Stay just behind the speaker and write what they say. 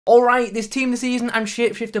Alright, this Team of the Season and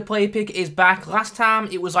Shapeshifter player pick is back. Last time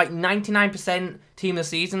it was like 99% Team of the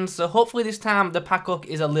Season, so hopefully this time the pack luck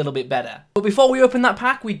is a little bit better. But before we open that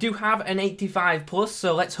pack, we do have an 85 plus,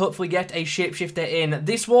 so let's hopefully get a Shapeshifter in.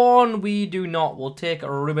 This one, we do not. We'll take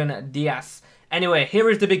Ruben Diaz. Anyway, here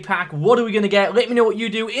is the big pack. What are we going to get? Let me know what you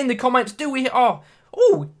do in the comments. Do we? Oh,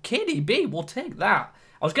 KDB, we'll take that.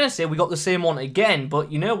 I was going to say we got the same one again,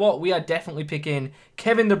 but you know what? We are definitely picking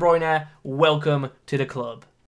Kevin De Bruyne. Welcome to the club.